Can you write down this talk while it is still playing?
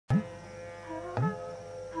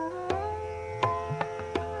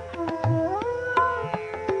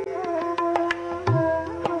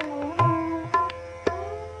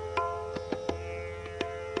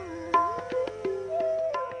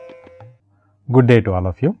Good day to all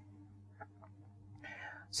of you.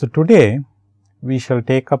 So, today we shall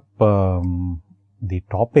take up the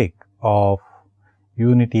topic of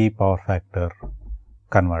unity power factor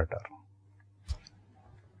converter.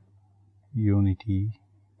 Unity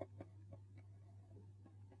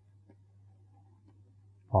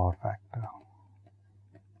power factor.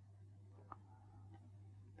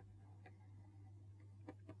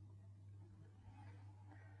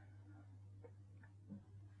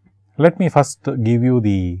 Let me first give you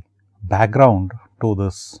the background to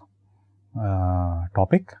this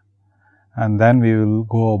topic, and then we will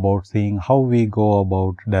go about seeing how we go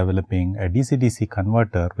about developing a DC-DC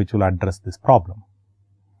converter which will address this problem.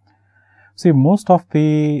 See, most of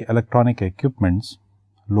the electronic equipments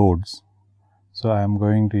loads. So, I am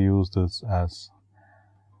going to use this as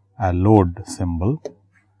a load symbol.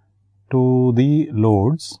 To the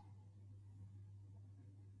loads,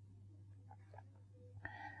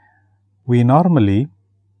 we normally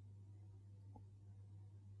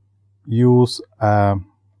use a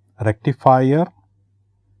rectifier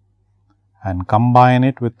and combine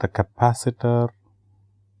it with the capacitor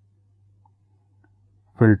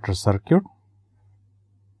filter circuit.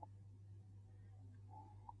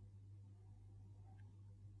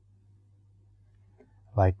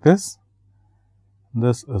 Like this.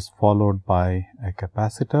 This is followed by a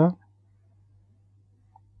capacitor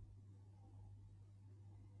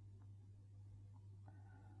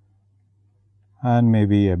and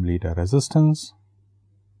maybe a bleeder resistance,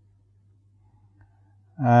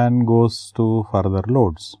 and goes to further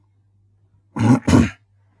loads.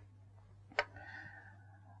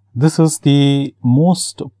 This is the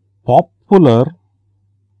most popular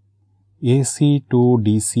AC to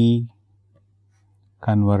DC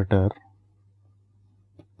converter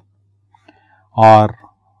or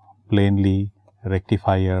plainly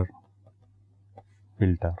rectifier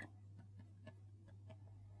filter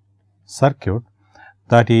circuit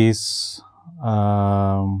that is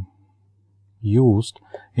used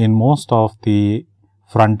in most of the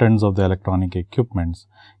front ends of the electronic equipments.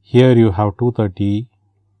 Here you have 230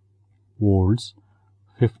 volts,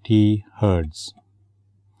 50 hertz,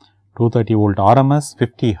 230 volt RMS,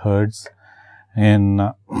 50 hertz in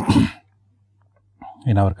our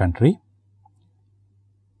country,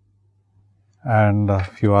 and a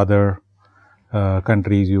few other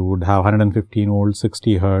countries you would have 115 volts,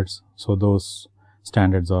 60 hertz. So, those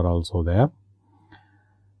standards are also there.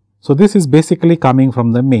 So, this is basically coming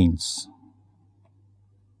from the mains.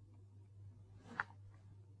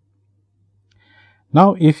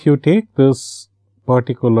 Now, if you take this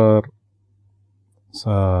particular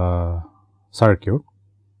circuit,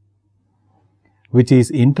 which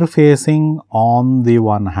is interfacing on the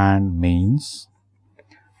one hand mains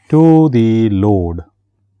to the load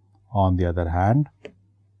on the other hand,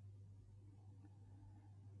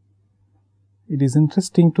 it is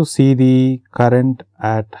interesting to see the current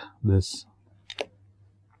at this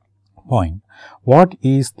point. What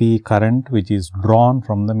is the current which is drawn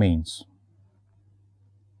from the mains?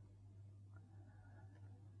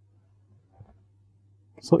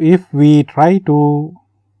 So, if we try to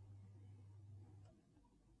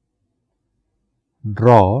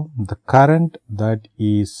draw the current that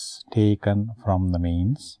is taken from the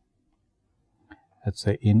mains, let us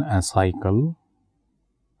say in a cycle,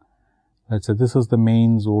 let us say this is the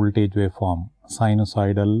mains voltage waveform,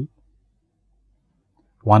 sinusoidal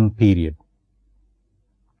one period.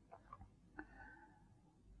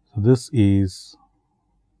 So, this is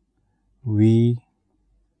V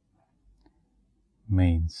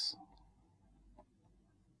mains.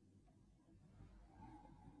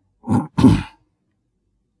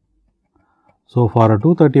 So, for a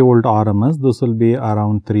 230 volt RMS, this will be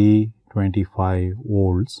around 325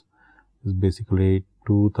 volts, is basically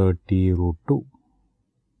 230 root 2.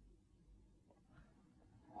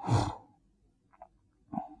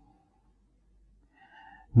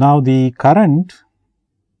 Now, the current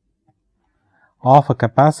of a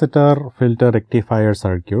capacitor filter rectifier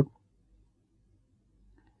circuit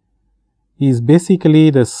is basically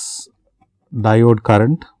this diode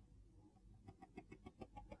current,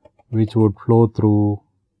 which would flow through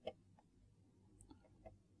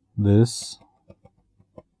this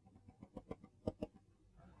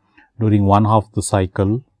during one half the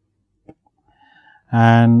cycle,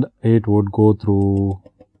 and it would go through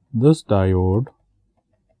this diode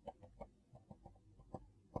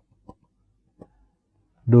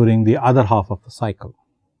during the other half of the cycle.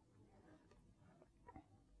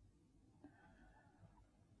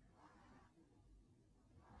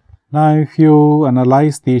 Now, if you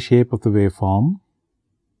analyze the shape of the waveform,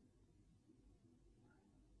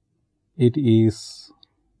 it is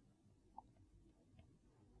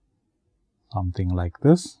something like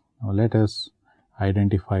this. Now, let us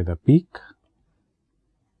identify the peak,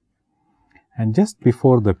 and just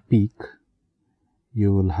before the peak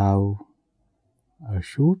you will have a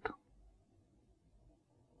shoot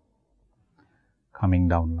coming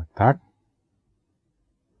down like that,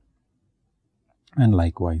 and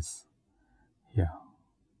likewise here.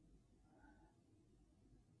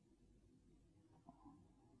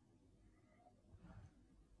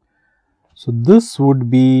 So, this would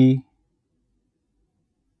be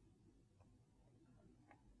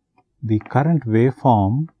the current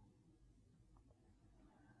waveform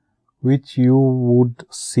which you would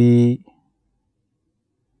see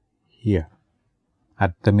here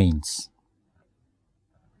at the mains.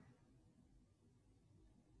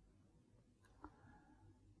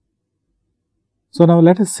 So, now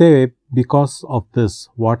let us say, because of this,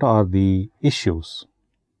 what are the issues?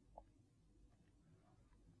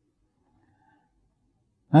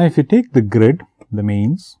 Now, if you take the grid, the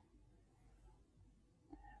mains,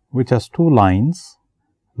 which has two lines,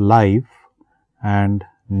 live and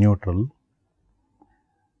neutral,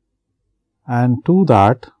 and to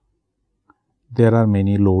that there are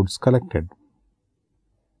many loads collected.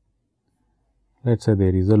 Let us say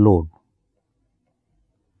there is a load.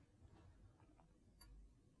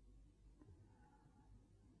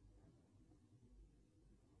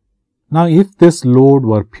 Now, if this load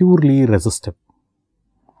were purely resistive,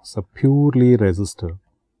 so purely resistive,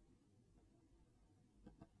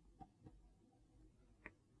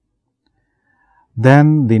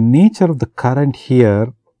 then the nature of the current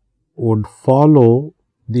here would follow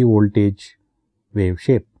the voltage wave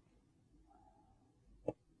shape.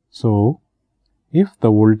 So, if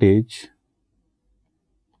the voltage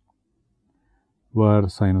were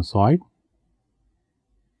sinusoid,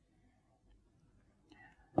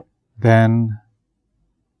 then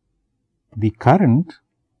the current,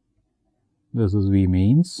 this is V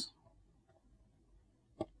mains,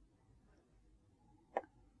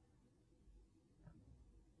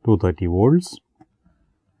 (230 volts),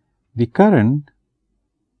 the current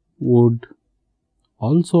would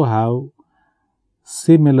also have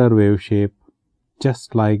similar wave shape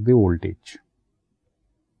just like the voltage.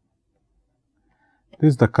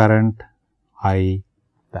 This is the current I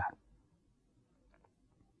there.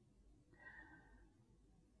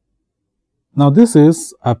 Now, this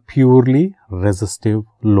is a purely resistive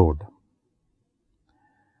load.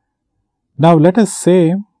 Now, let us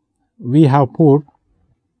say we have put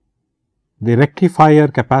the rectifier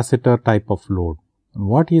capacitor type of load.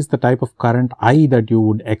 What is the type of current I that you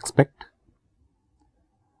would expect?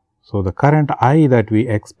 So, the current I that we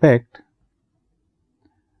expect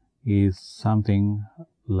is something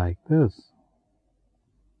like this.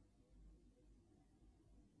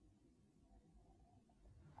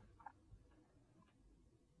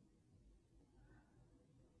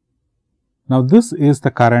 Now, this is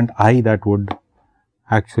the current I that would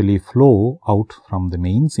actually flow out from the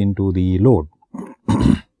mains into the load.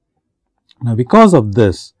 Now, because of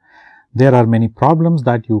this, there are many problems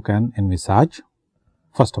that you can envisage.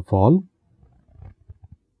 First of all,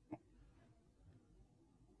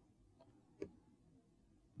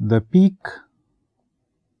 the peak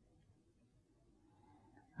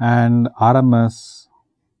and RMS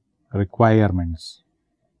requirements.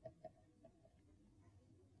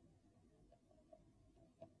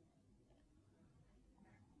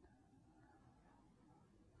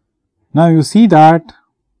 Now, you see that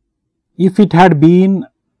if it had been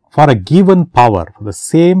for a given power, the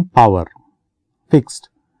same power fixed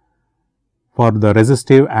for the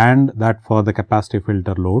resistive and that for the capacitive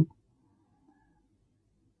filter load,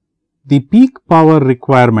 the peak power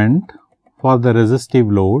requirement for the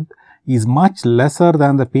resistive load is much lesser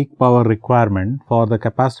than the peak power requirement for the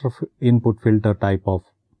capacitor input filter type of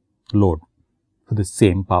load for the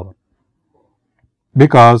same power,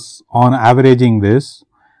 because on averaging this,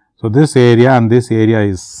 so this area and this area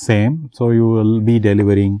is same. So, you will be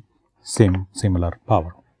delivering similar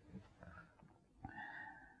power.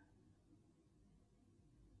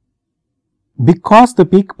 Because the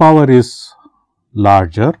peak power is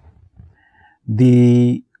larger,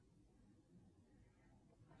 the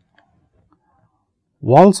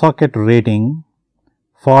wall socket rating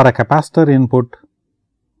for a capacitor input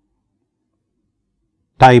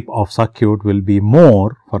type of circuit will be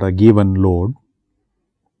more for a given load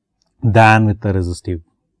than with the resistive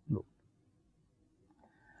load.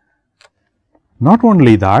 Not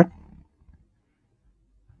only that,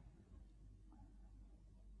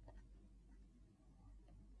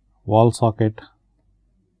 wall socket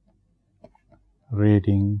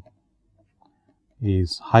rating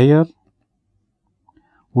is higher,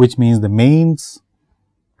 which means the mains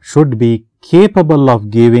should be capable of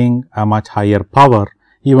giving a much higher power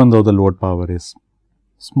even though the load power is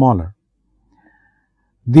smaller.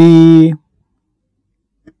 The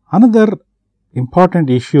another important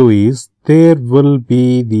issue is there will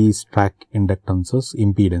be these track inductances,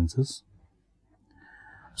 impedances.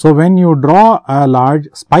 So, when you draw a large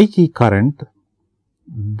spiky current,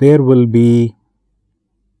 there will be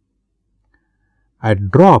a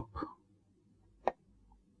drop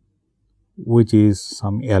which is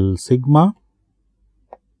some L sigma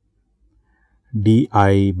di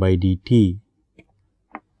by dt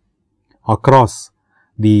across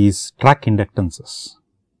these track inductances.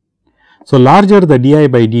 So, larger the di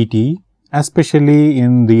by dt, especially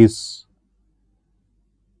in these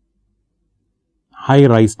high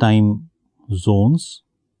rise time zones,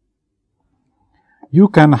 you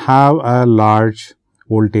can have a large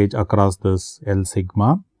voltage across this L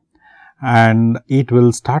sigma and it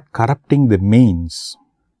will start corrupting the mains.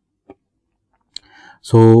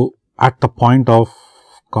 So, at the point of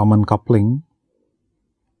common coupling,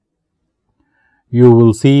 you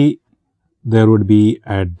will see there would be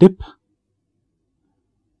a dip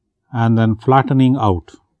and then flattening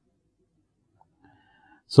out.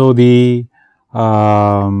 So, the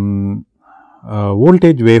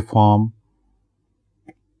voltage waveform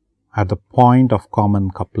at the point of common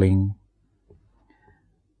coupling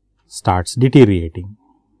starts deteriorating.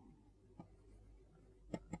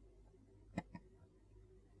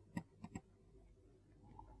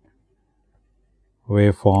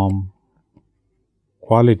 Waveform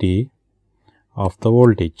quality of the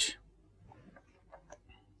voltage.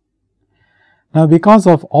 Now, because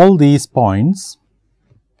of all these points,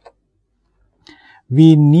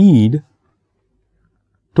 we need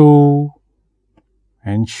to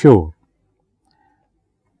ensure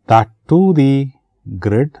that to the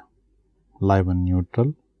grid, live and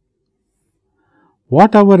neutral,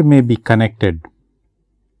 whatever may be connected,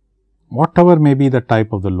 whatever may be the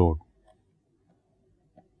type of the load,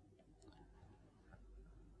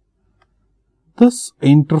 this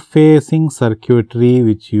interfacing circuitry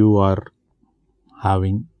which you are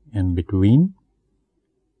having in between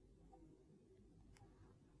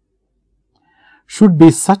should be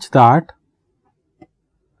such that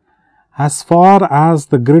as far as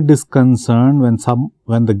the grid is concerned,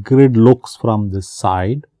 when the grid looks from this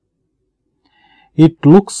side, it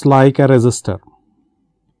looks like a resistor,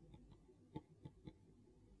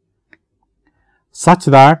 such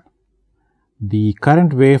that the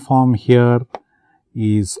current waveform here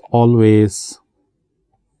is always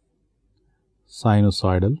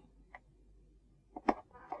sinusoidal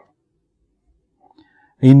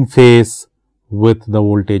in phase with the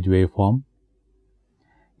voltage waveform,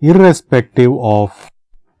 irrespective of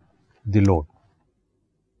the load.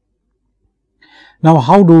 Now,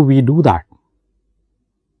 how do we do that?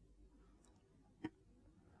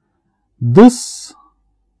 This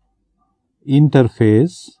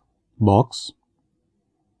interface box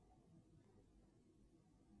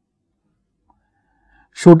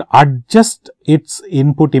should adjust its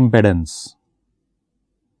input impedance,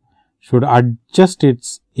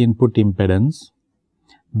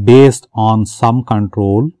 based on some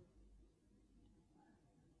control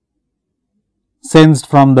sensed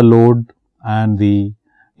from the load and the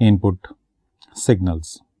input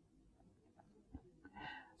signals.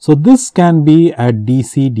 So, this can be a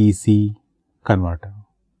DC-DC converter.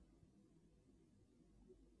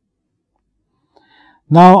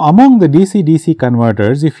 Now, among the DC-DC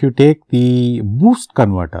converters, if you take the boost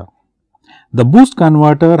converter, the boost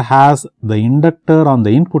converter has the inductor on the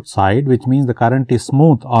input side, which means the current is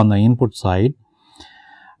smooth on the input side.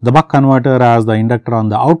 The buck converter has the inductor on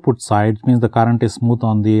the output side, which means the current is smooth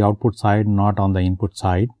on the output side, not on the input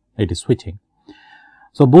side, it is switching.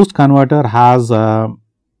 So, boost converter has a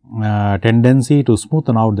tendency to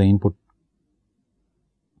smoothen out the input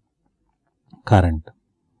current.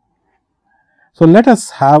 So, let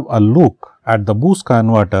us have a look at the boost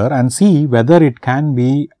converter and see whether it can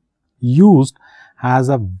be used as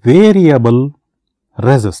a variable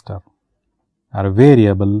resistor or a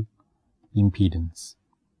variable impedance.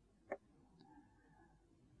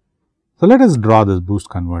 So, let us draw this boost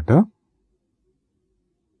converter.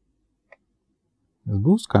 This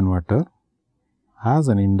boost converter has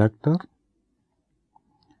an inductor,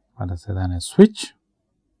 let us say then a switch,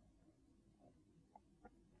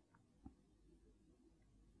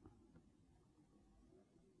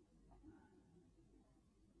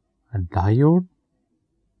 a diode,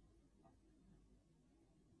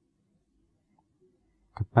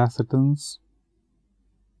 capacitance,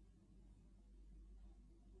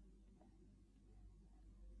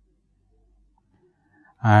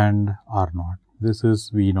 and R naught. This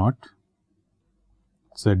is V naught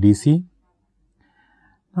it's a DC.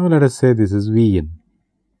 Now, let us say this is V in.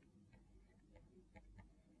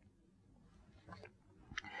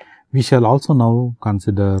 We shall also now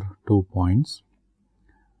consider 2 points.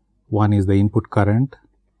 One is the input current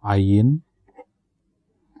I in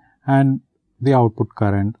and the output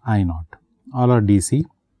current I naught, all are DC.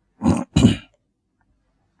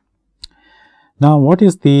 Now, what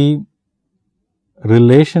is the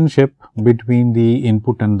relationship between the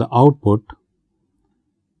input and the output,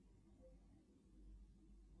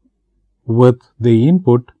 with the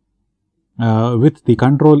input with the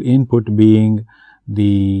control input being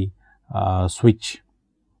the switch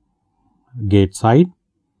gate side,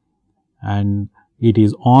 and it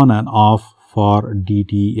is on and off for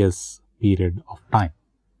DTS period of time.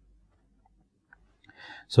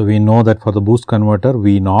 So, we know that for the boost converter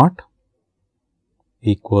V naught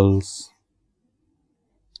equals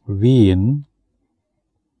V in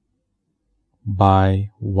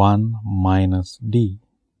by 1 minus D,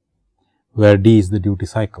 where D is the duty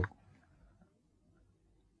cycle.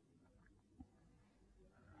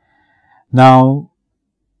 Now,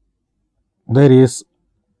 there is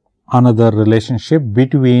another relationship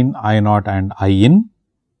between I naught and I in.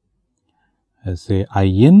 Let's say I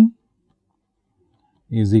in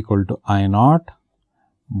is equal to I naught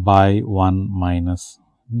by 1 minus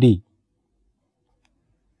D.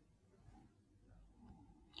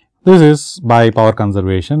 This is by power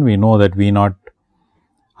conservation. We know that V naught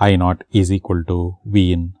I naught is equal to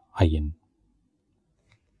V in I in.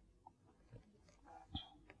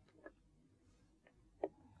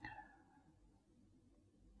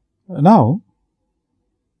 Now,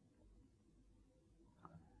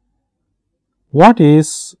 what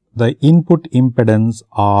is the input impedance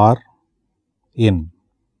R in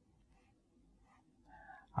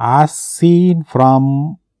as seen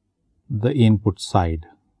from the input side?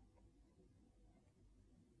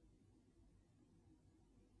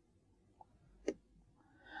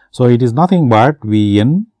 So, it is nothing but V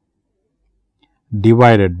in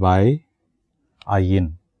divided by I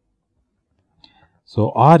in.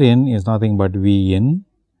 So, R in is nothing but V in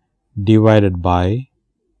divided by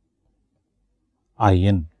I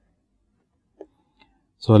in.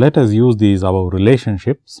 So, let us use these above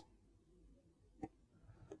relationships.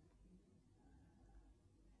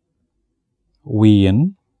 V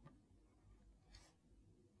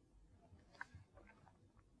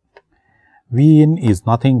in is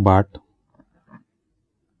nothing but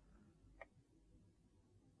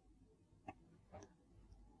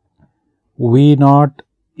V naught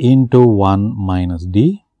into 1 minus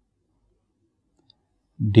D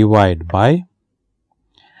divided by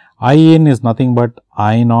I in is nothing but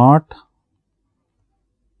I naught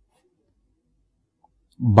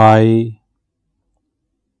by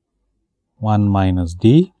 1 minus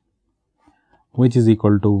D, which is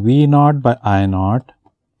equal to V naught by I naught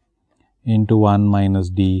into 1 minus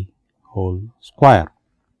D whole square,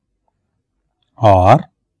 or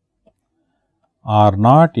R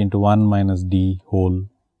naught into 1 minus D whole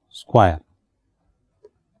square.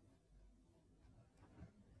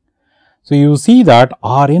 So, you see that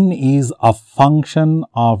R in is a function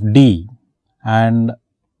of D and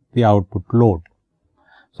the output load.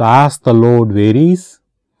 So, as the load varies,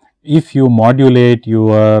 if you modulate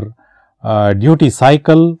your duty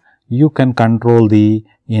cycle, you can control the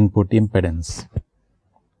input impedance.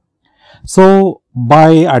 So,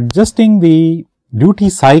 by adjusting the duty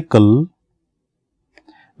cycle,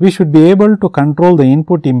 we should be able to control the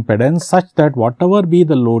input impedance such that whatever be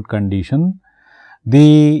the load condition,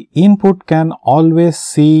 the input can always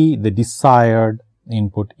see the desired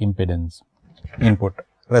input impedance, input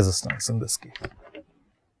resistance in this case.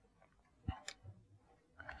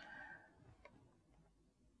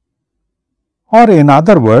 Or in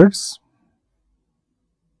other words,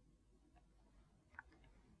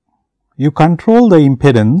 you control the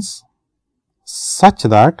impedance such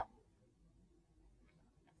that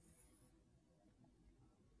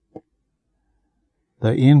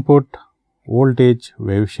the input voltage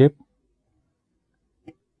wave shape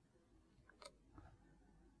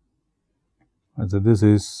so this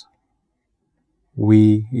is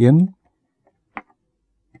V in,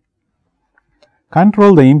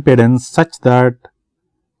 control the impedance such that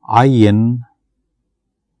I in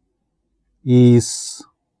is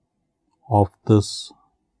of this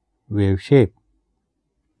wave shape.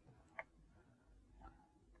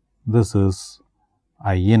 This is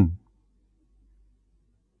I in.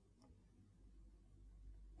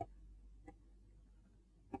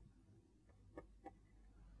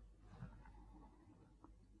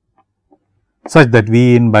 Such that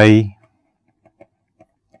V in by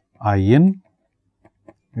I in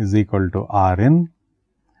is equal to R in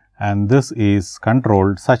and this is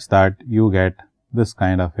controlled such that you get this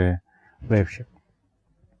kind of a wave shape.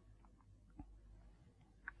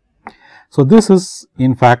 So, this is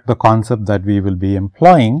in fact the concept that we will be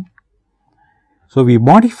employing. So, we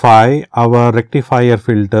modify our rectifier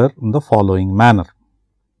filter in the following manner.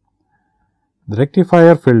 The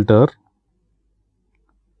rectifier filter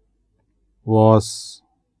was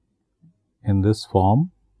in this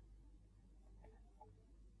form.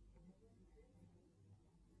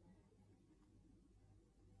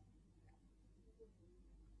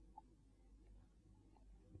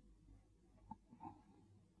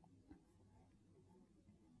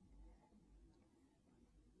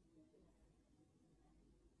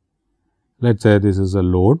 Let us say this is a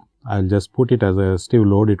load, I will just put it as a resistive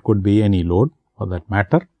load, it could be any load for that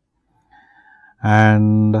matter,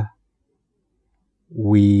 and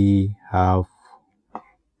we have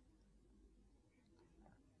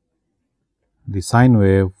the sine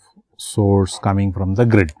wave source coming from the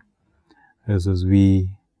grid. This is V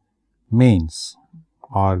mains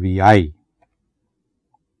or Vi.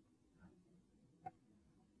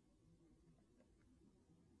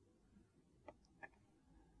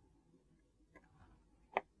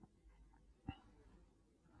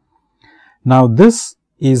 Now, this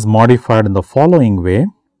is modified in the following way.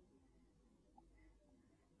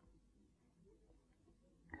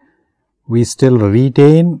 We still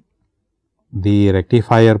retain the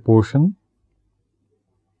rectifier portion,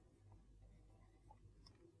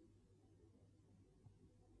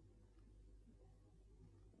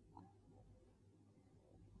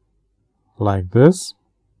 like this.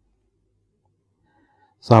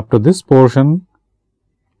 So, up to this portion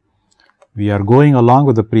we are going along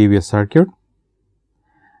with the previous circuit,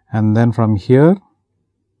 and then from here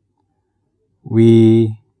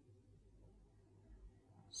we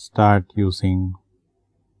start using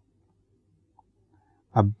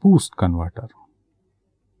a boost converter.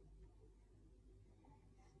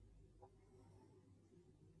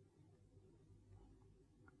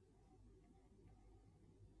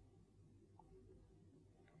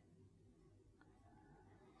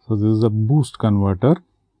 So, this is a boost converter.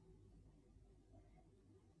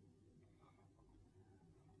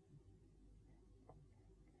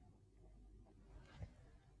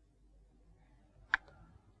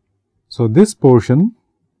 So, this portion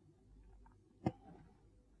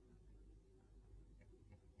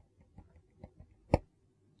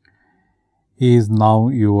is now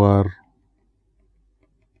your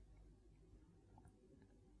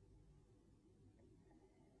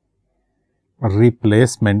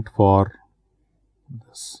replacement for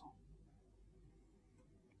this.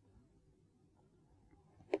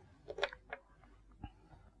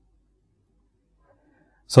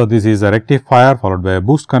 So, this is a rectifier followed by a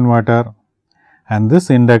boost converter, and this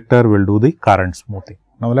inductor will do the current smoothing.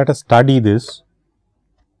 Now, let us study this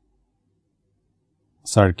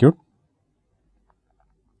circuit.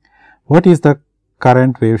 What is the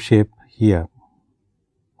current wave shape here?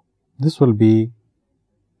 This will be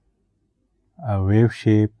a wave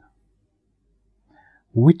shape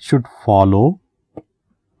which should follow,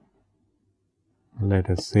 let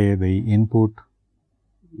us say, the input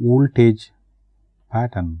voltage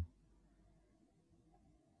pattern.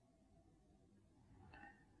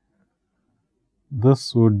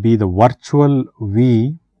 This would be the virtual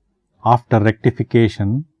V after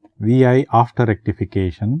rectification, Vi after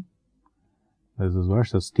rectification, this is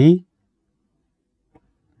versus T,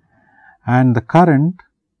 and the current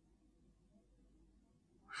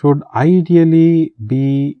should ideally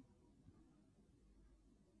be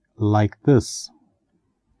like this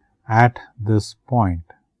at this point,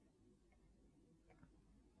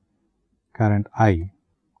 current I.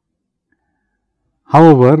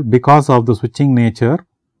 However, because of the switching nature,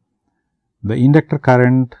 the inductor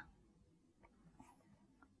current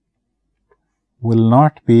will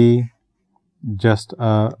not be just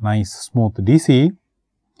a nice smooth DC,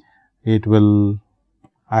 it will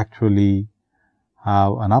actually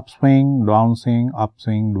have an upswing, downswing,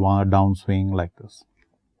 upswing, downswing like this.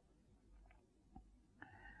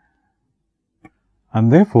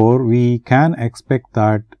 And therefore, we can expect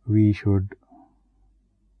that we should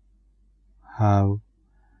have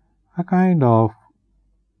a kind of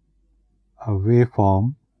a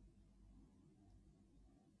waveform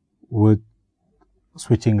with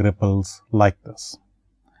switching ripples like this.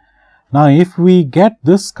 Now, if we get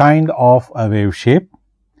this kind of a wave shape,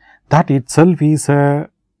 that itself is a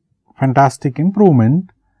fantastic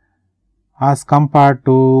improvement as compared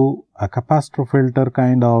to a capacitor filter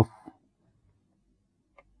kind of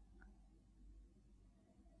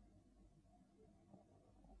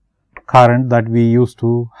current that we used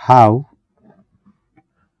to have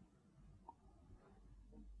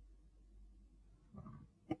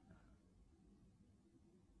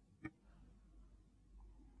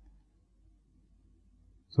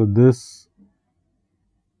So, this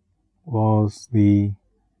was the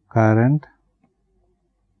current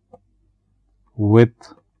with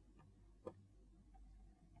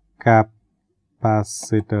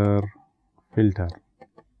capacitor filter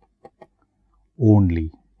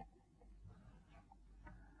only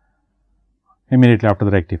immediately after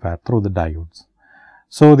the rectifier through the diodes.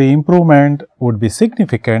 So, the improvement would be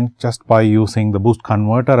significant just by using the boost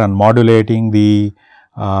converter and modulating the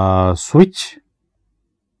switch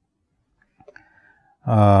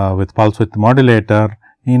with pulse width modulator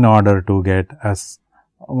in order to get as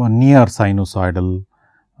near sinusoidal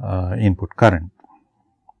input current.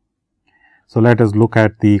 So, let us look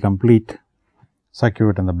at the complete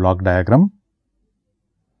circuit in the block diagram.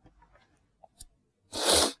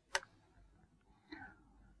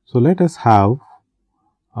 So, let us have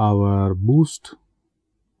our boost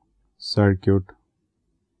circuit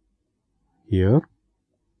here.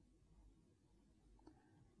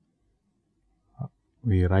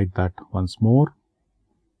 We write that once more.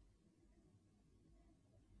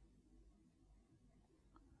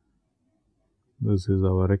 This is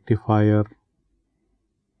our rectifier.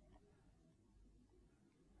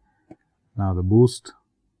 Now, the boost.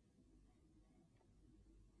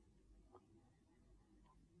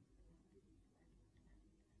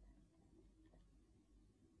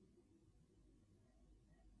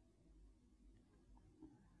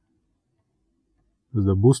 This is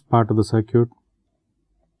the boost part of the circuit,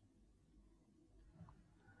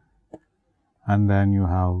 and then you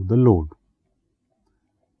have the load,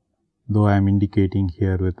 though I am indicating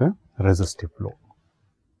here with a resistive load.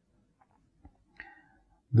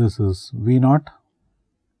 This is V naught,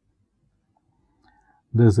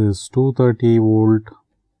 this is 230 volt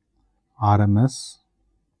RMS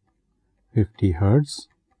 50 hertz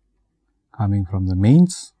coming from the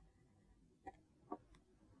mains,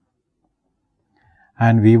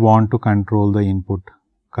 and we want to control the input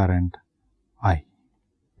current I.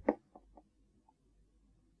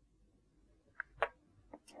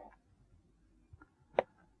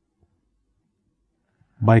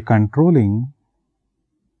 By controlling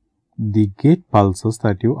the gate pulses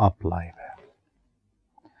that you apply there.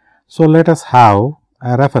 So, let us have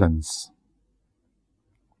a reference.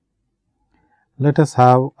 Let us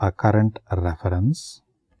have a current reference,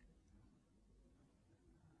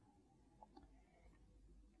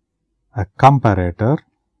 a comparator,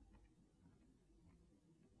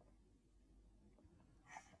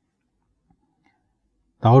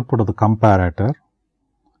 the output of the comparator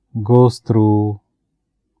goes through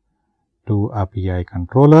to a PI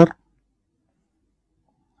controller,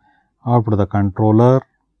 output of the controller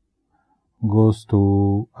goes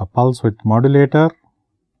to a pulse width modulator,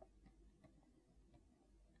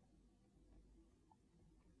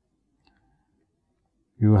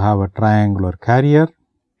 you have a triangular carrier,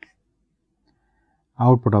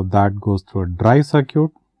 output of that goes through a drive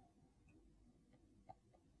circuit,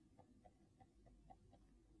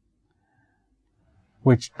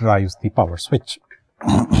 which drives the power switch.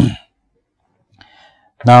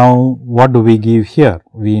 Now, what do we give here?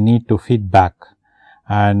 We need to feed back,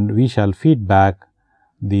 and we shall feed back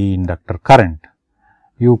the inductor current.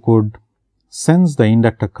 You could sense the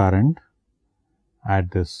inductor current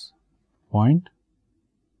at this point.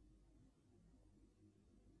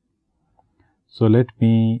 So, let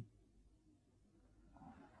me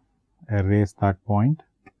erase that point.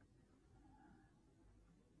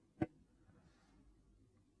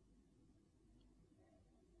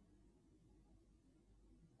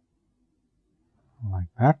 Like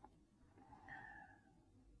that.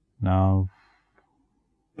 Now,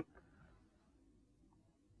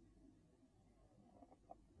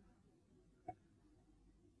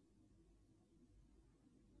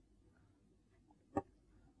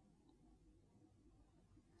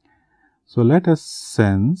 so let us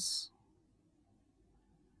sense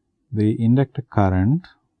the inductor current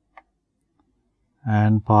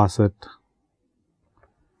and pass it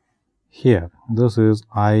here. This is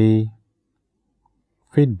I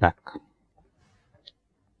feedback.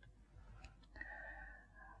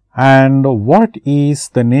 And what is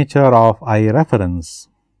the nature of I reference?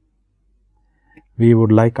 We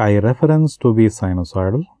would like I reference to be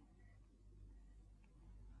sinusoidal,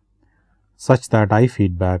 such that I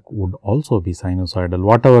feedback would also be sinusoidal,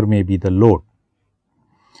 whatever may be the load.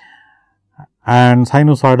 And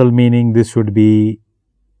sinusoidal meaning this should be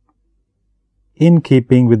in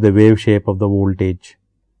keeping with the wave shape of the voltage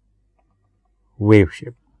wave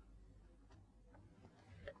shape.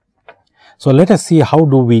 So, let us see how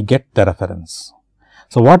do we get the reference.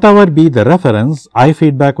 So, whatever be the reference, I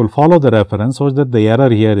feedback will follow the reference, so that the error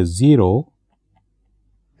here is 0,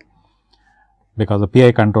 because the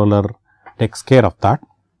PI controller takes care of that.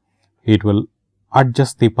 It will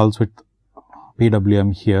adjust the pulse width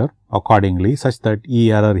PWM here accordingly, such that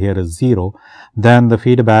E error here is 0. Then the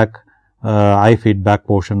feedback I feedback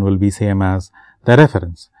portion will be same as the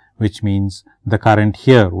reference, which means the current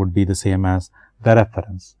here would be the same as the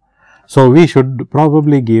reference. So, we should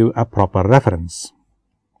probably give a proper reference.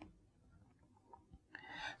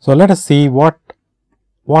 So, let us see what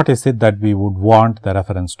is it that we would want the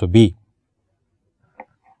reference to be.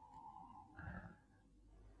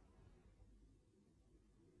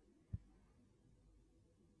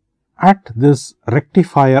 At this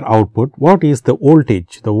rectifier output, what is the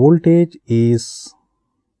voltage? The voltage is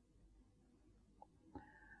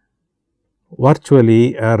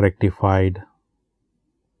virtually a rectified,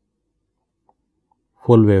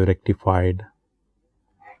 full wave rectified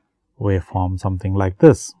waveform, something like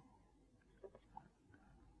this.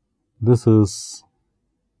 This is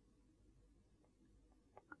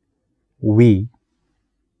V,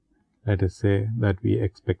 let us say, that we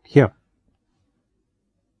expect here.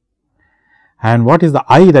 And what is the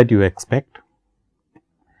I that you expect?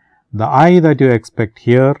 The I that you expect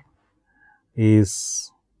here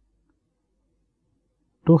is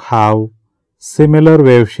to have similar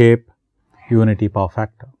wave shape, unity power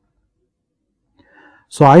factor.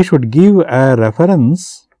 So, I should give a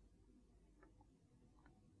reference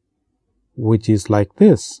which is like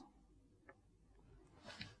this.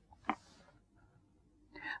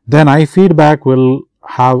 Then I feedback will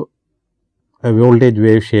have a voltage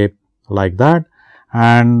wave shape like that,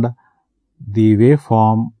 and the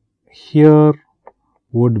waveform here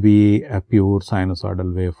would be a pure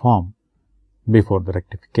sinusoidal waveform before the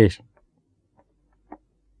rectification.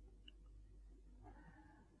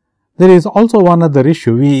 There is also one other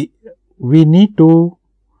issue. We need to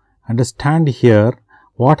understand here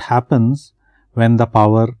what happens when the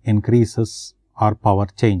power increases or power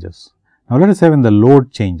changes. Now, let us say when the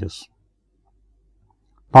load changes,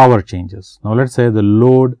 power changes. Now, let us say the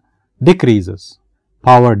load decreases,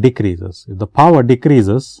 power decreases. If the power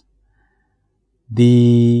decreases,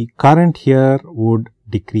 the current here would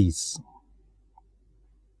decrease.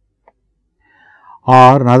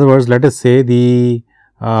 Or in other words, let us say the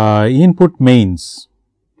input mains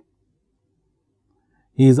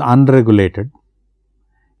is unregulated.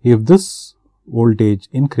 If this voltage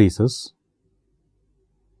increases,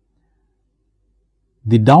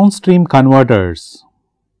 the downstream converters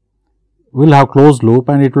will have closed loop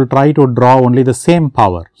and it will try to draw only the same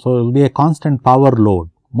power. So, it will be a constant power load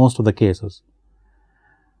most of the cases.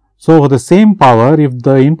 So, for the same power, if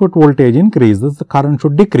the input voltage increases, the current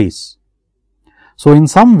should decrease. So, in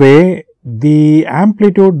some way the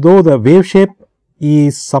amplitude, though the wave shape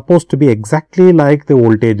is supposed to be exactly like the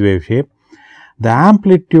voltage wave shape, the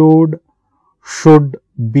amplitude should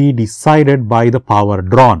be decided by the power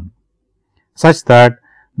drawn, such that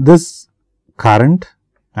this current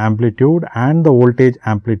amplitude and the voltage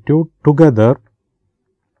amplitude together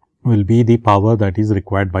will be the power that is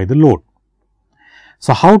required by the load.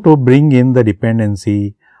 So, how to bring in the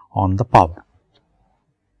dependency on the power?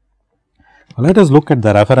 Let us look at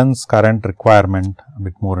the reference current requirement a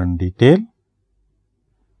bit more in detail.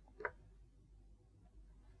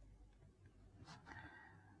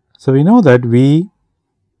 So, we know that V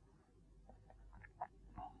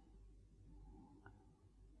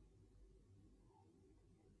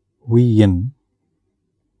in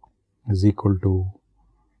is equal to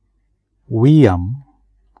Vm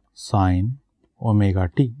sin omega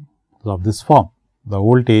t of this form, the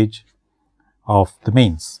voltage of the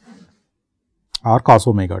mains or cos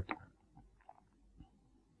omega t.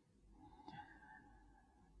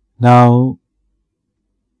 Now,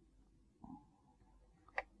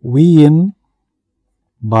 V in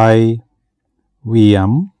by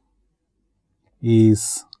Vm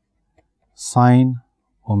is sin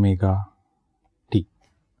omega t.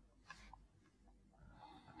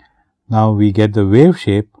 Now, we get the wave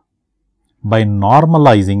shape by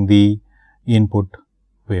normalizing the input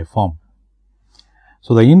waveform.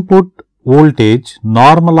 So, the input voltage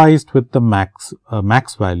normalized with the max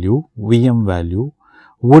value, Vm value,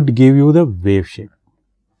 would give you the wave shape.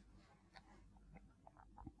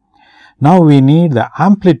 Now, we need the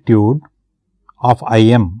amplitude of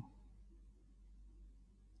Im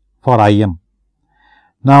for Im.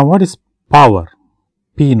 Now, what is power?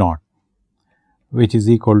 P naught, which is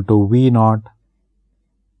equal to V naught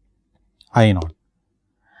I naught.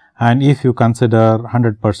 And if you consider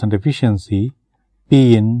 100% efficiency,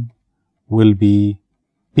 P in will be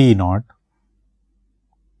P naught,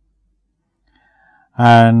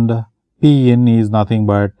 and P in is nothing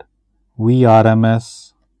but V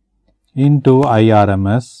RMS into I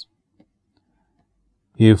RMS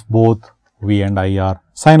if both V and I are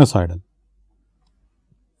sinusoidal.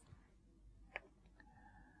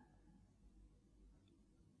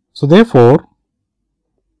 So, therefore,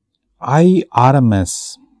 I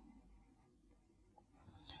RMS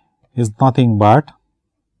is nothing but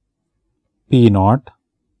P naught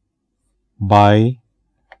by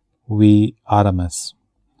V RMS,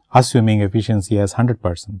 assuming efficiency as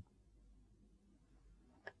 100%.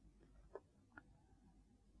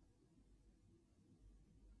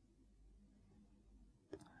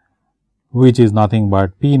 Which is nothing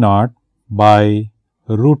but P naught by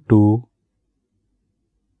root 2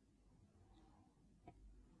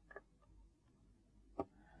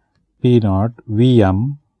 P naught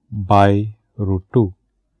Vm by root 2.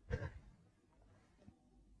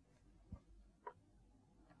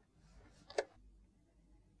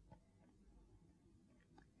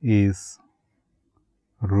 Is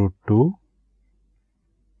root 2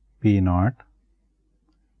 P naught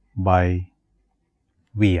by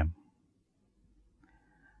Vm.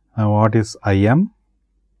 Now, what is Im?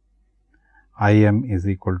 Im is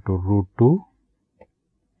equal to root 2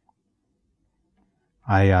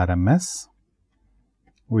 IRMS,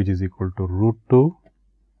 which is equal to root 2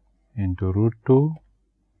 into root 2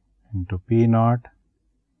 into P naught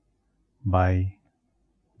by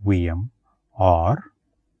Vm, or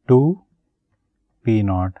 2 P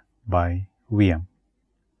naught by Vm.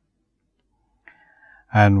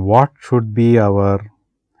 And what should be our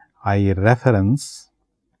I reference?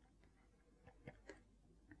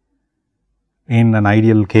 In an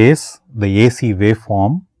ideal case, the AC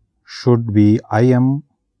waveform should be Im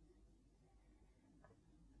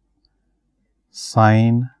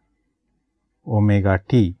sin omega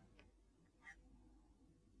t.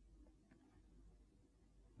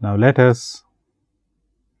 Now, let us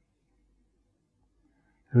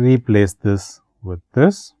replace this with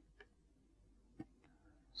this.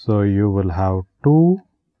 So, you will have 2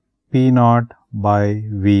 P naught by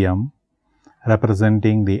Vm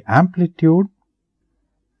representing the amplitude,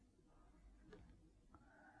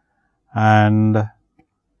 and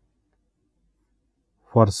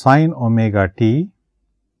for sin omega t,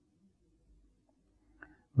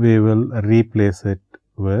 we will replace it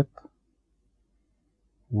with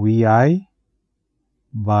Vi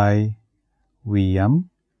by Vm,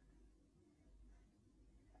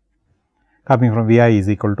 coming from Vi is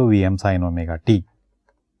equal to Vm sin omega t.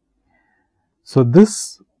 So,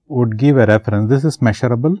 this would give a reference. This is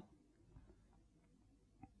measurable.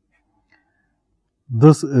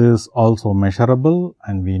 This is also measurable,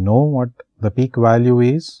 and we know what the peak value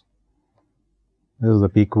is. This is the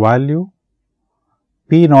peak value.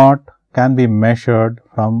 P naught can be measured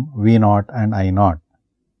from V naught and I naught,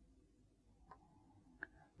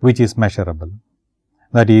 which is measurable.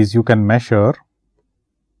 That is, you can measure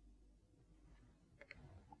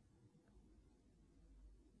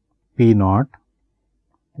P naught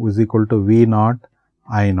is equal to V naught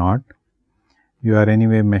I naught. You are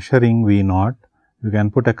anyway measuring V naught. You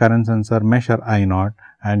can put a current sensor, measure I naught,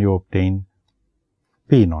 and you obtain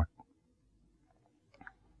P naught.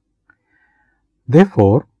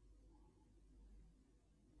 Therefore,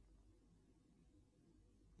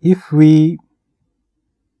 if we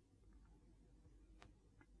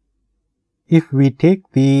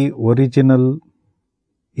take the original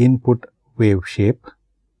input wave shape,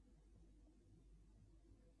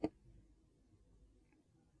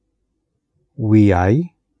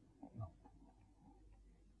 Vi,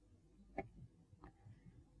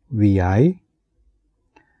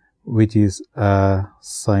 which is a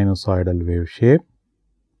sinusoidal wave shape,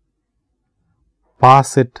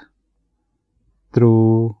 pass it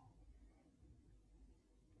through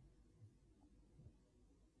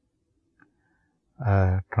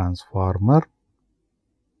a transformer,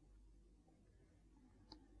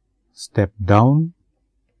 step down,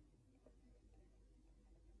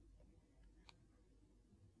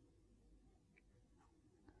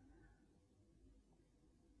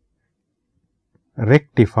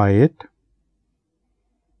 rectify it,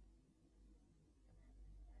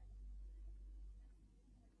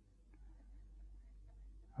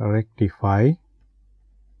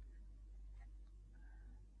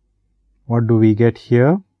 what do we get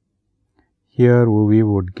here? Here we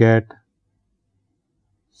would get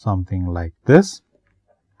something like this.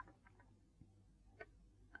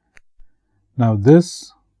 Now,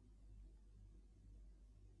 this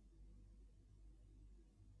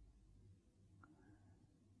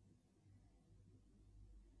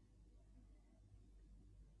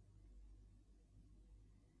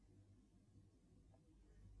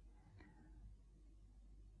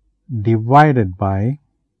divided by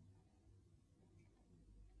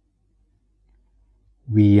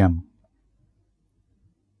Vm,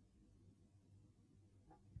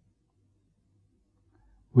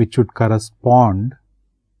 which should correspond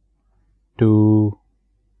to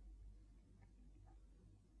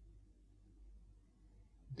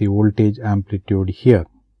the voltage amplitude here.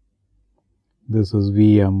 This is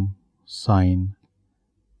Vm sine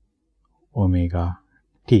omega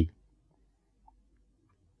t.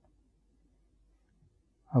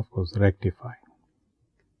 Of course, rectify.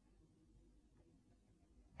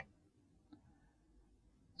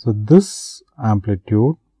 So, this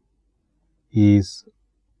amplitude is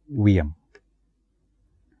Vm.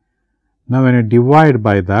 Now, when you divide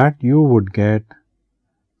by that, you would get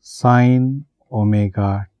sine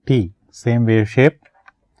omega t, same wave shape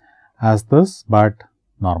as this, but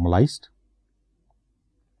normalized.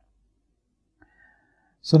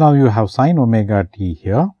 So, now you have sine omega t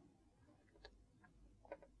here.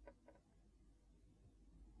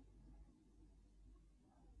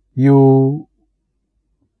 You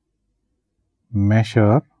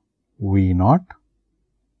measure V naught,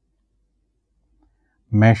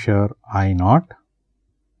 measure I naught,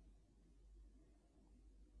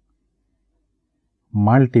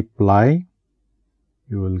 multiply,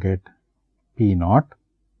 you will get P naught,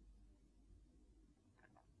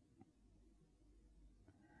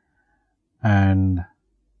 and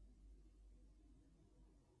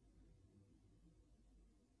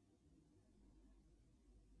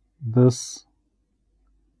this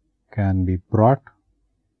can be brought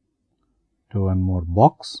to one more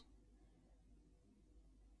box.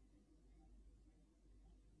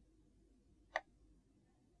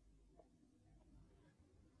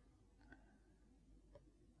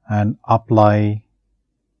 And apply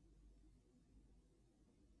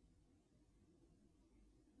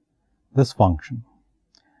this function.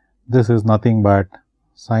 This is nothing but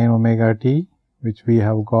sine omega t, which we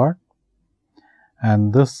have got,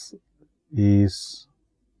 and this is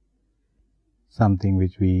something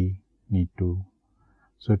which we need to.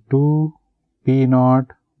 So, 2 P naught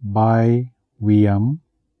by Vm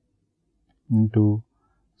into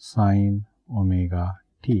sine omega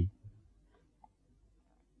t.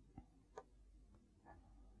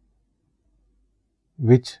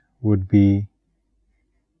 Which would be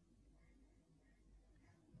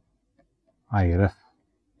IRF.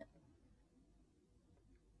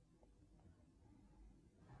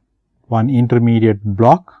 One intermediate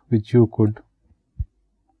block which you could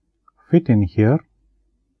fit in here.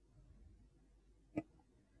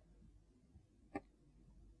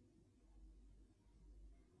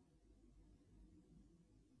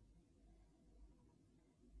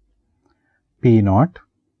 P naught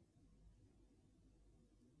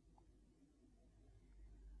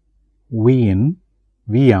V in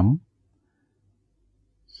Vm.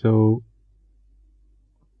 So,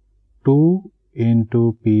 2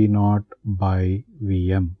 into P naught by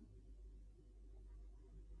Vm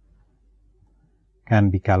can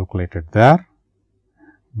be calculated there.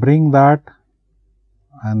 Bring that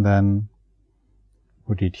and then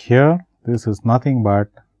put it here. This is nothing but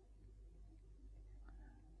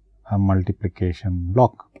a multiplication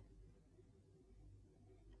block.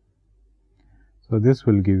 So, this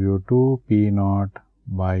will give you 2 P naught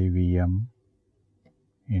by Vm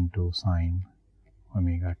into sine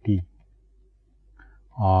omega t,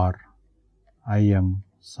 or Im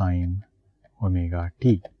sine omega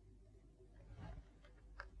t.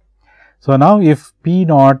 So, now if P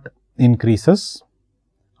naught increases,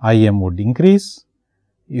 Im would increase.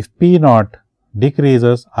 If P naught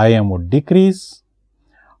decreases, Im would decrease,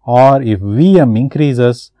 or if Vm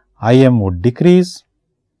increases, Im would decrease,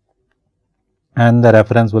 and the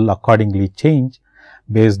reference will accordingly change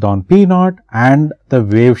based on P naught and the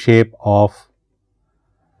wave shape of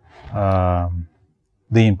the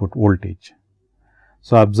input voltage.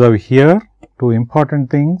 So, observe here two important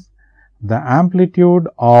things: the amplitude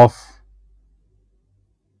of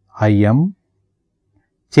Im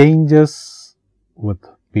changes with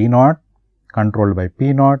P naught, controlled by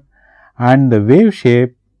P naught, and the wave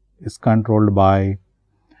shape is controlled by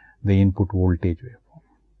the input voltage waveform.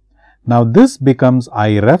 Now, this becomes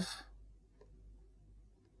IRF,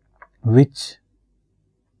 which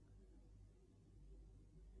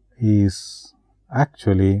is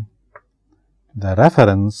actually the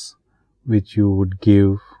reference which you would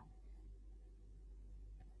give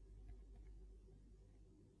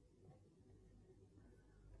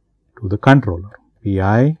to the controller.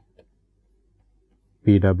 PI,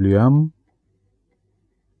 PWM,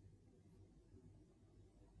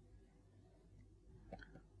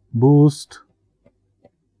 boost,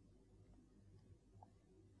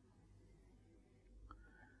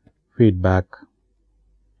 feedback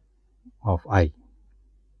of I.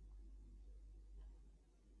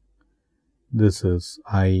 this is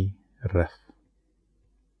I ref,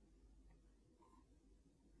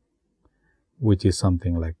 which is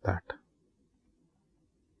something like that.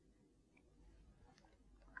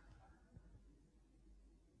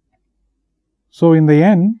 So, in the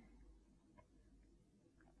end,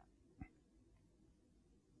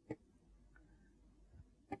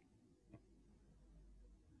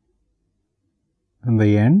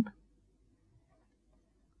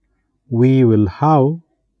 we will have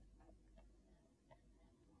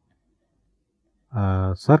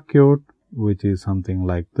a circuit which is something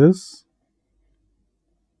like this.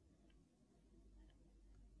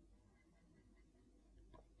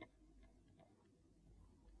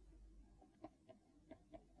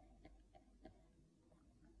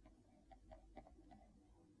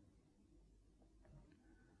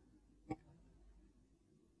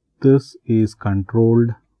 This is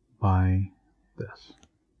controlled by this,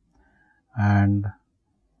 and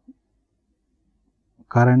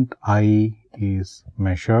current I is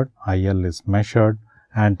measured, IL is measured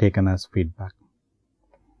and taken as feedback,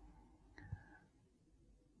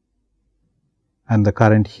 and the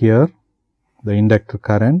current here, the inductor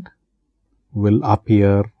current, will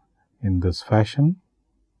appear in this fashion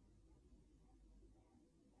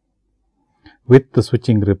with the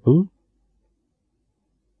switching ripple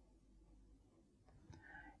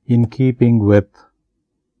in keeping with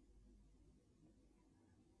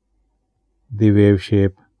the wave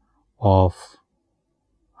shape of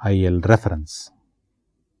IL reference.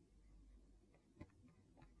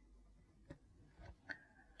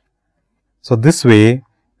 So, this way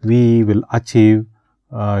we will achieve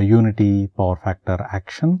unity power factor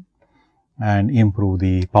action and improve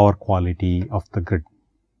the power quality of the grid.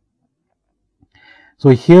 So,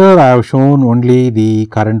 here I have shown only the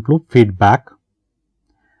current loop feedback.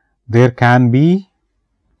 There can be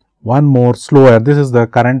one more slower, this is the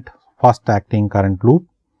current fast acting current loop.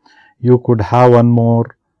 You could have one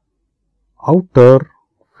more outer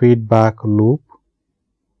feedback loop,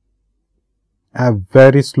 a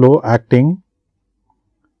very slow acting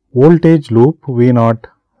voltage loop V0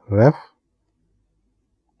 ref,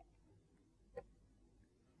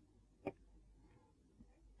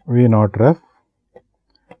 V0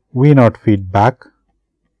 feedback,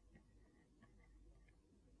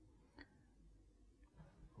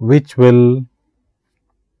 which will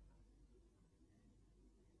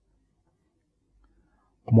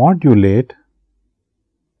modulate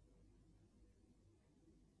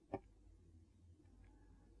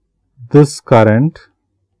this current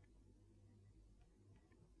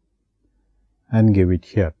and give it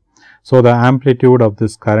here. So, the amplitude of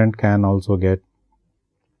this current can also get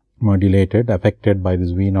modulated, affected by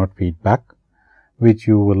this V0 feedback, which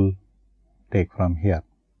you will take from here.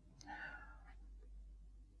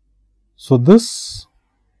 So, this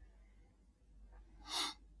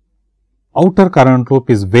outer current loop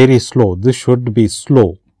is very slow. This should be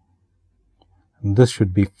slow, and this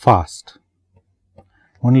should be fast.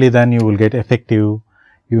 Only then you will get effective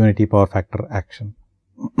unity power factor action.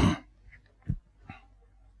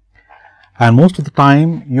 And most of the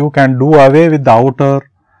time you can do away with the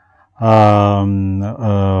outer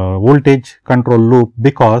voltage control loop,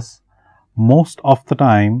 because most of the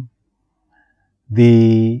time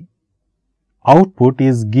the output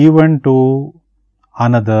is given to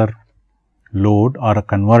another load or a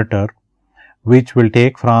converter, which will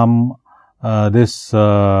take from this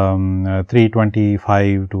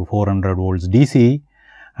 325 to 400 volts DC,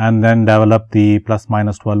 and then develop the plus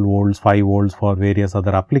minus 12 volts, 5 volts for various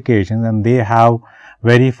other applications, and they have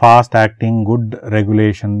very fast acting good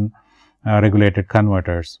regulated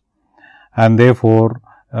converters, and therefore,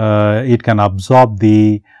 it can absorb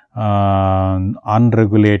the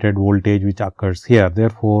unregulated voltage which occurs here.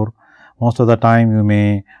 Therefore, most of the time you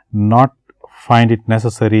may not find it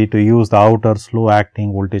necessary to use the outer slow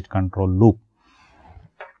acting voltage control loop.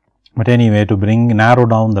 But anyway, to narrow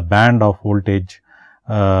down the band of voltage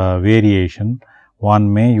variation,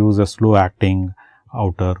 one may use a slow acting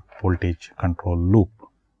outer voltage control loop.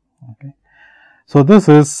 Okay. So, this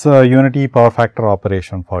is unity power factor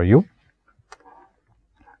operation for you.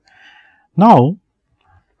 Now,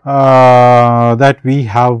 that we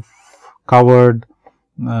have covered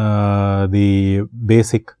the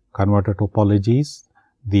basic converter topologies,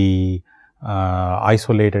 the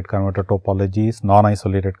isolated converter topologies,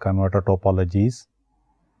 non-isolated converter topologies,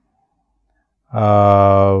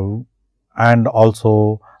 and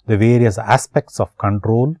also the various aspects of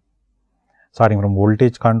control, starting from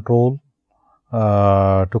voltage control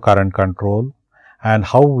to current control, and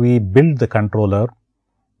how we build the controller,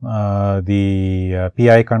 the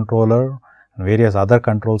PI controller and various other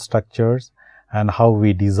control structures, and how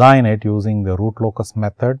we design it using the root locus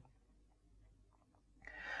method,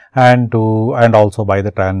 and also by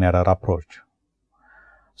the trial and error approach.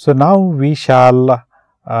 So, now we shall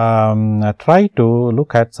try to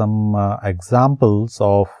look at some examples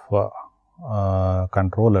of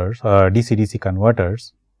controllers, DC-DC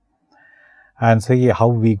converters, and see how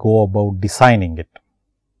we go about designing it.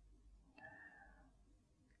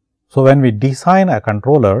 So, when we design a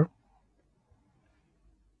controller,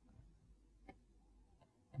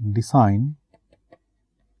 design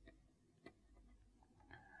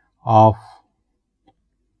of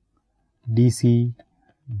DC-DC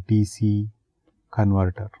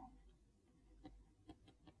converter.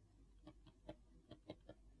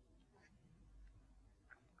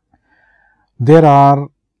 There are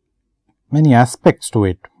many aspects to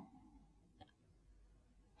it.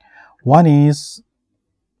 One is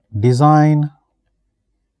design,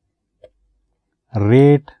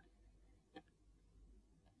 rate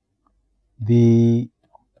the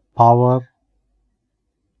power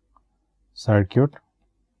circuit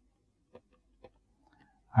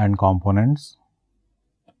and components.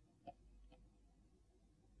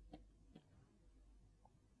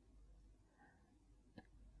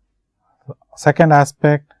 Second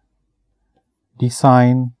aspect,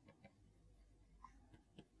 design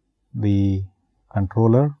the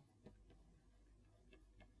controller,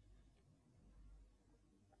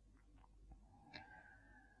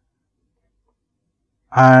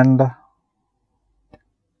 and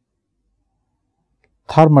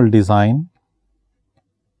thermal design,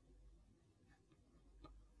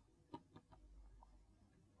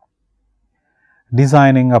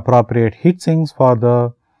 designing appropriate heat sinks for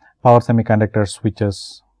the power semiconductor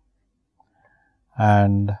switches,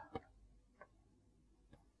 and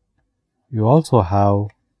you also have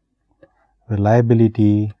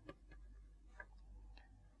reliability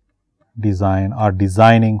design or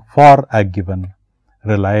designing for a given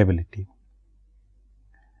reliability.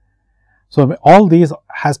 So, all these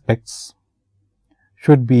aspects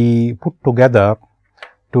should be put together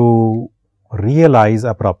to realize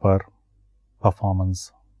a proper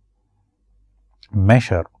performance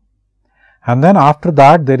measure. And then after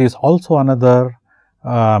that, there is also another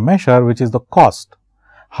measure, which is the cost.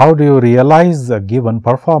 How do you realize a given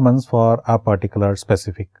performance for a particular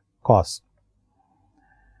specific cost?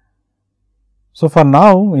 So, for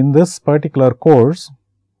now, in this particular course,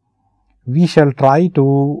 we shall try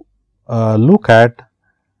to look at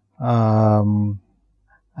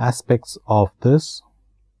aspects of this.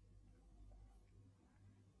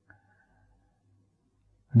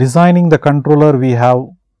 Designing the controller we have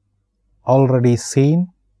already seen.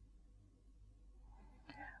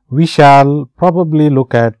 We shall probably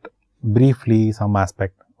look at briefly some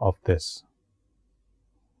aspect of this.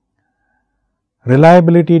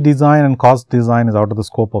 Reliability design and cost design is out of the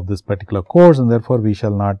scope of this particular course, and therefore, we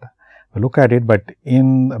shall not look at it, but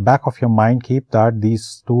in the back of your mind keep that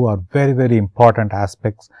these two are very, very important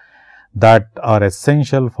aspects that are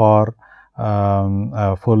essential for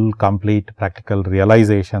a full, complete practical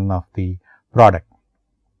realization of the product.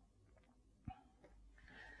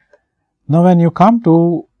 Now, when you come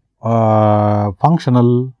to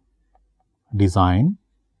functional design,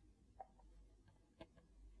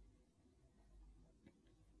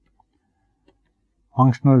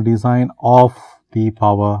 of the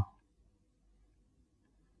power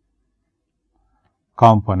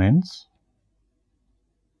components,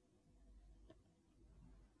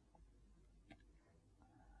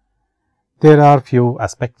 there are few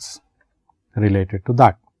aspects related to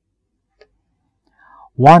that.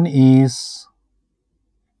 One is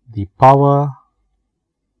the power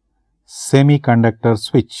semiconductor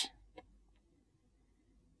switch,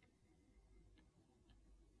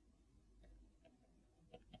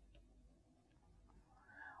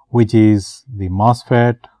 which is the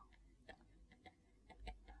MOSFET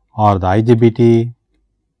or the IGBT,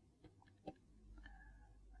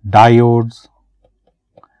 diodes.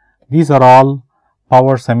 These are all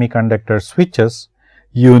power semiconductor switches.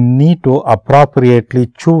 You need to appropriately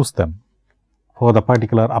choose them for the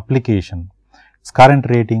particular application. Its current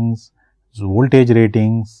ratings, its voltage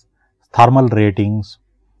ratings, thermal ratings,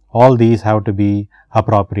 all these have to be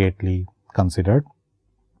appropriately considered,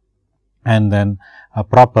 and then a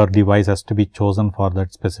proper device has to be chosen for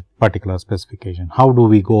that particular specification. How do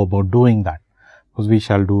we go about doing that? Because we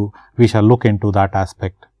shall look into that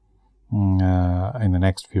aspect in the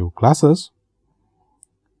next few classes.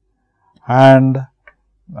 And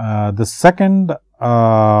the second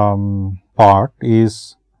part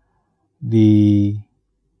is the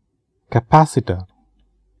capacitor,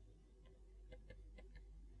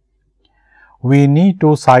 we need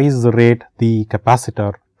to size rate the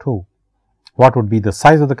capacitor too. What would be the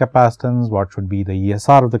size of the capacitance? What should be the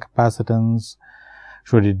ESR of the capacitance?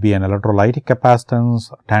 Should it be an electrolytic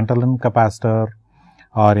capacitance, tantalum capacitor,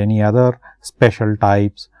 or any other special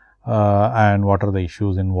types, and what are the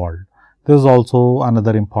issues involved? This is also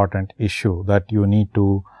another important issue that you need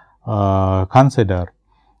to consider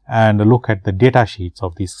and look at the data sheets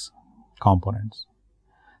of these components.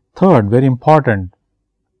 Third, very important,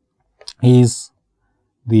 is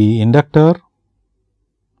the inductor,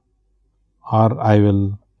 or I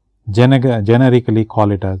will generically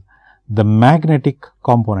call it as the magnetic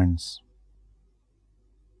components.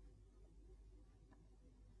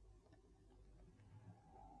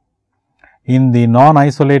 In the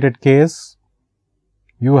non-isolated case,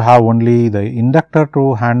 you have only the inductor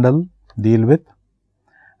to deal with,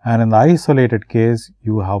 and in the isolated case,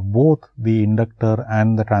 you have both the inductor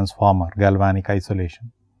and the transformer, galvanic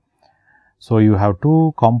isolation. So, you have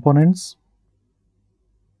two components.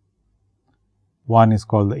 One is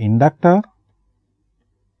called the inductor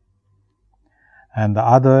and the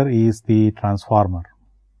other is the transformer.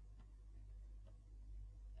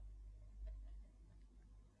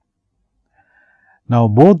 Now,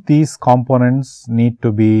 both these components need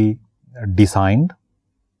to be designed,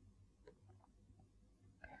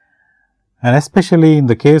 and especially in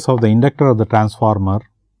the case of the inductor or the transformer,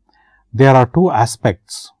 there are two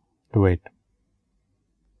aspects to it.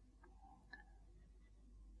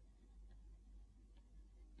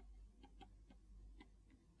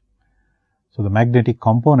 So, the magnetic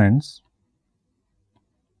components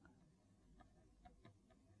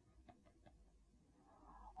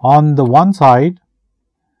on the one side,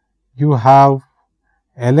 you have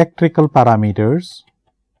electrical parameters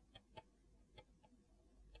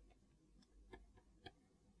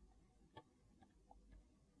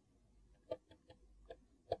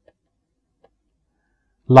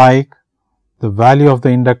like the value of the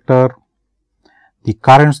inductor, the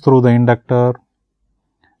currents through the inductor,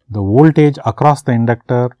 the voltage across the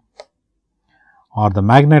inductor, or the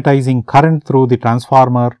magnetizing current through the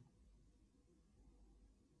transformer,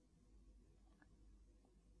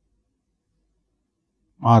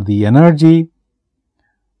 or the energy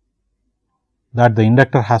that the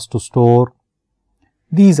inductor has to store,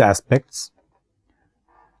 these aspects.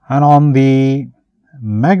 And on the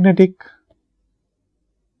magnetic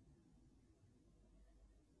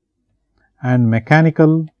and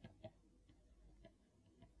mechanical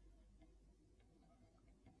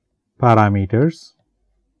parameters,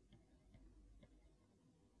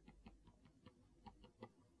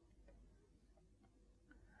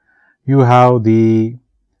 you have the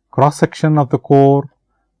cross section of the core,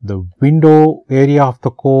 the window area of the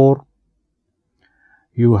core,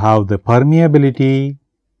 you have the permeability,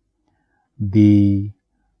 the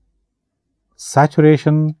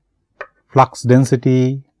saturation flux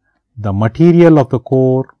density, the material of the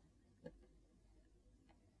core.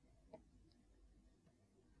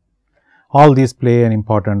 All these play an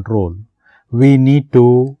important role. We need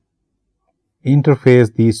to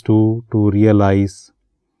interface these two to realize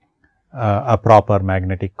a proper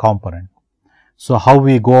magnetic component. So, how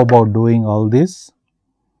we go about doing all this,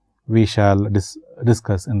 we shall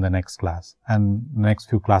discuss in the next class and next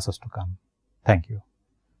few classes to come. Thank you.